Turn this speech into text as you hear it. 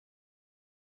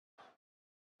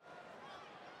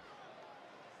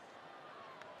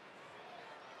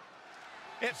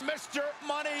It's Mr.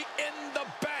 Money in the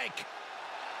Bank.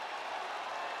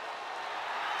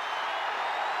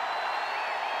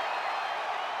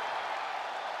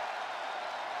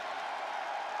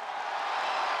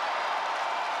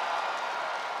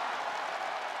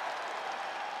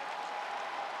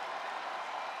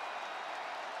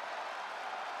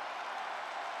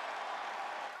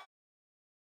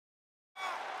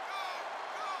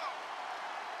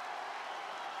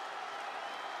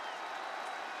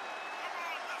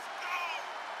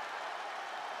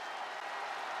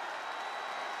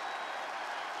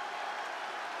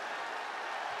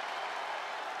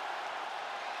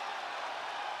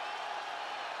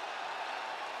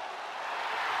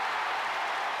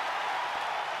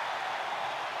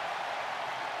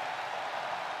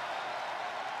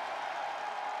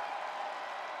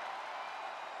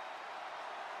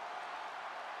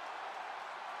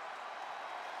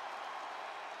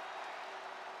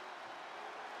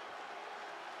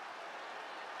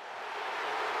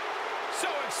 So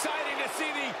exciting to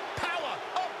see the power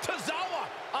of Tozawa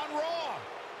on Raw.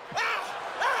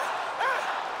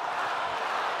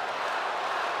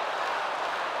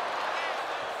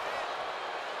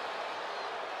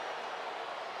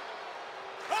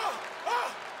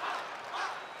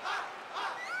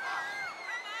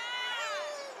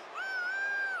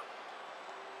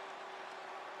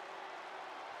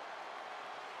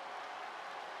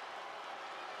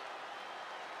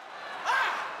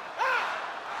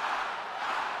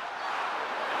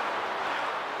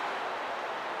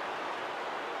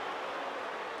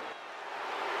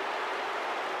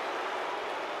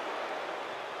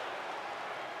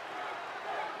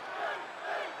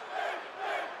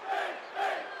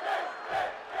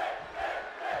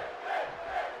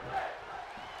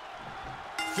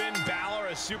 Finn Balor,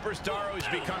 a superstar who's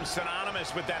become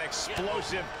synonymous with that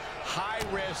explosive,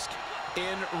 high-risk,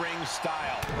 in-ring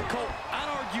style. Cole, I'd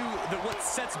argue that what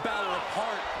sets Balor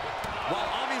apart, while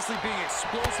obviously being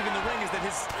explosive in the ring, is that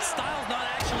his style's not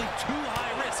actually too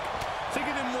high risk. Think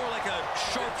of him more like a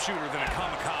sharpshooter than a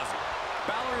kamikaze.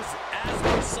 Balor is as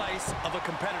precise of a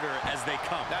competitor as they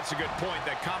come. That's a good point.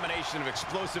 That combination of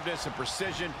explosiveness and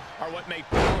precision are what make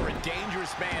Balor a dangerous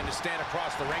man to stand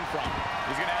across the ring from.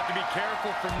 He's going to have to be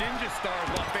careful for ninja stars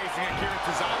while facing Akira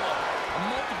Tozawa. A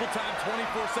multiple-time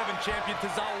 24/7 champion,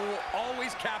 Tozawa will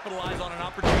always capitalize on an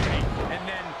opportunity and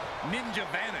then ninja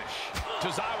vanish.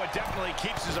 Tozawa definitely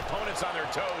keeps his opponents on their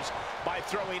toes by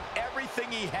throwing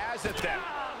everything he has at them.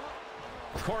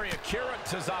 Corey, Akira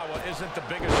Tozawa isn't the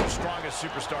biggest or strongest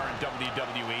superstar in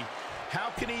WWE. How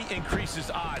can he increase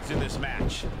his odds in this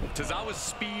match? Tozawa's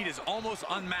speed is almost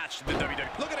unmatched in the WWE.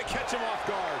 Looking to catch him off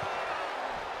guard.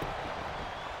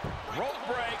 Rope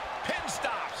break, pin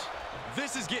stops.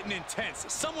 This is getting intense.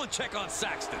 Someone check on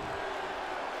Saxton.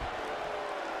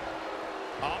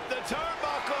 Off the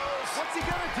turnbuckles. What's he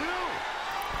gonna do?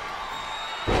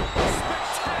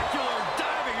 Spectacular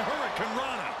diving Hurricane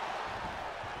Rana.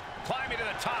 Climbing to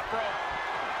the top rope.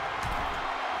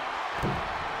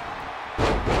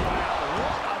 Wow,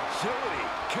 what agility.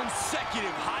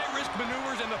 Consecutive high-risk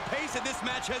maneuvers, and the pace of this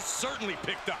match has certainly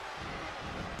picked up.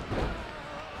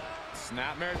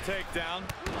 Snapmare takedown.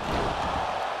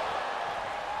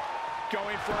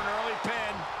 Going for an early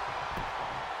pin.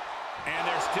 And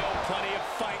there's still plenty of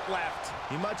fight left.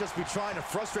 He might just be trying to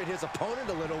frustrate his opponent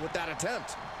a little with that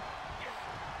attempt.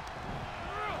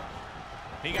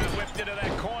 He got whipped into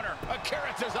that corner.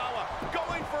 Akira Tozawa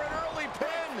going for an early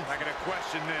pin. Not gonna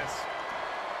question this.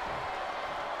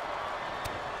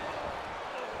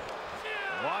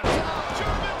 Watch out.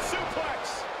 German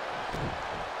suplex.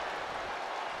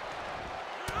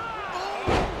 Oh,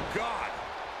 God.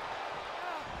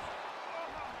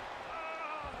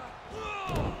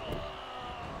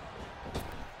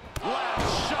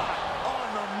 Last shot on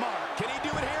the mark. Can he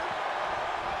do it here?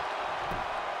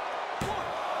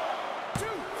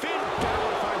 Finn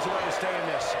Balor finds a way to stay in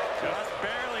this. Just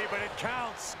barely, but it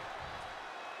counts.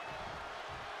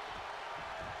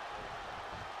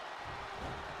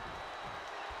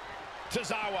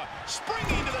 Tozawa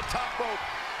springing to the top rope.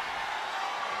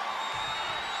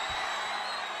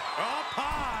 Up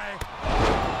high.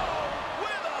 Oh,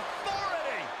 with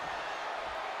authority.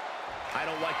 I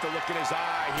don't like the look in his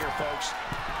eye here, folks.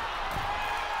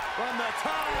 From the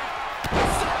top.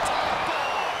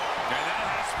 And that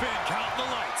has Finn count the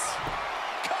lights.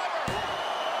 Cover.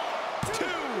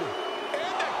 Two.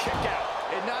 And the kick out.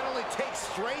 It not only takes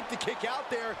strength to kick out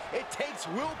there, it takes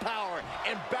willpower.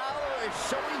 And Balor is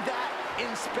showing that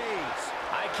in spades.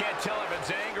 I can't tell if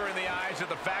it's anger in the eyes of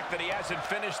the fact that he hasn't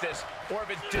finished this, or if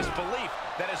it's disbelief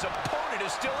that his opponent opponent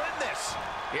is still in this.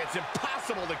 It's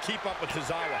impossible to keep up with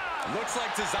Tozawa. Looks like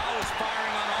Tozawa's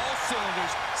firing on all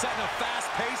cylinders, setting a fast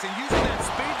pace and using that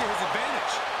speed to his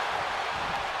advantage.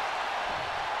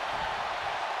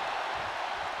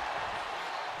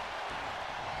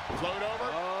 Float over.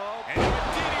 Oh. And a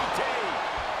DDT.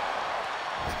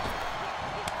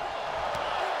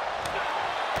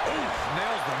 Oof,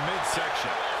 nails the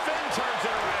midsection. Finn turns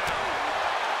it around.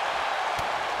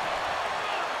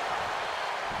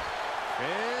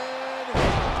 And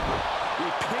the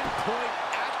pinpoint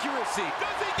accuracy.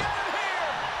 Does he get him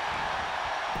here?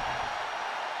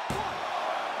 1,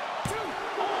 2.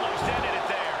 Almost ended it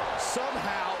there.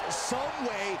 Somehow, some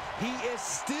way, he is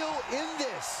still in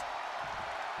this.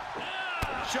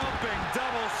 Jumping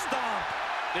double stomp.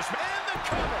 This man the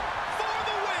cover for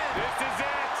the win. This is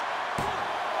it.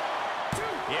 1, 2.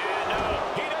 Yeah, no,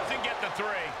 he doesn't get the 3.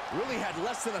 Really had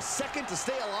less than a second to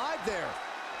stay alive there.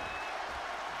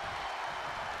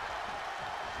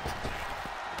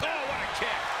 Oh, what a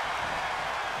kick.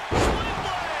 Swing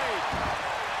blade.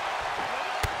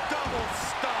 Double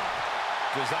stomp.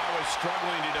 Tozawa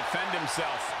struggling to defend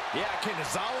himself. Yeah, can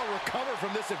Tozawa recover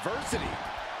from this adversity?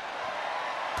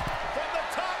 From the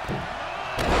top.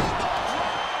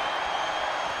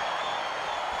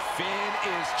 Finn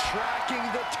is tracking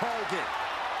the target.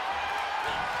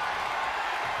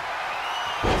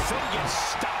 Finn gets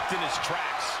stopped in his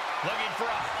tracks. Looking for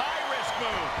a high-risk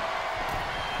move.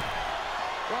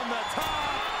 From the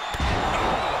top.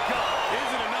 Oh, God.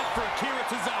 Isn't enough for Akira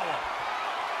Tozawa.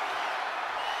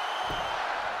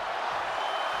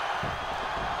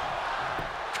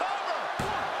 Cover.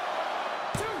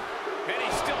 1, 2. And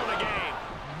he's still in the game.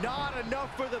 Not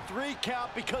enough for the 3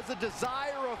 count because the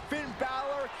desire of Finn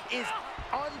Balor is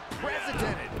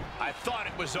unprecedented. I thought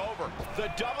it was over. The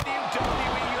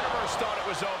WWE Universe thought it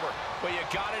was over. But you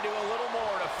got to do a little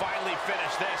more to finally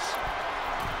finish this.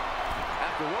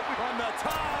 After what we... From the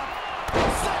top.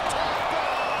 Senton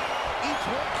bomb! Each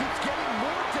one keeps getting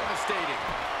more devastating.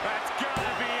 That's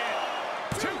gotta be it.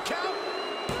 2 count.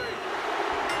 3.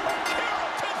 Akira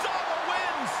Tozawa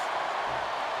wins.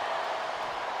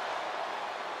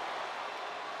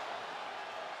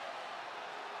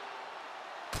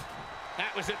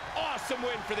 That was an awesome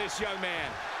win for this young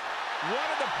man. One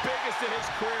of the biggest in his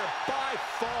career by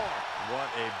far. What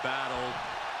a battle.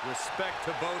 Respect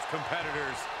to both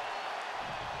competitors.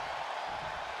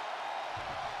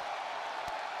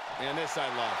 And this I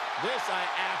love. This I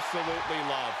absolutely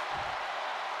love.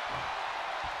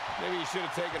 Maybe you should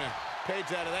have taken a page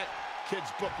out of that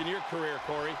kid's book in your career,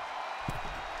 Corey.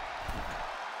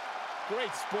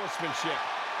 Great sportsmanship.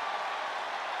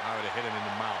 I would have hit him in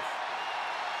the mouth.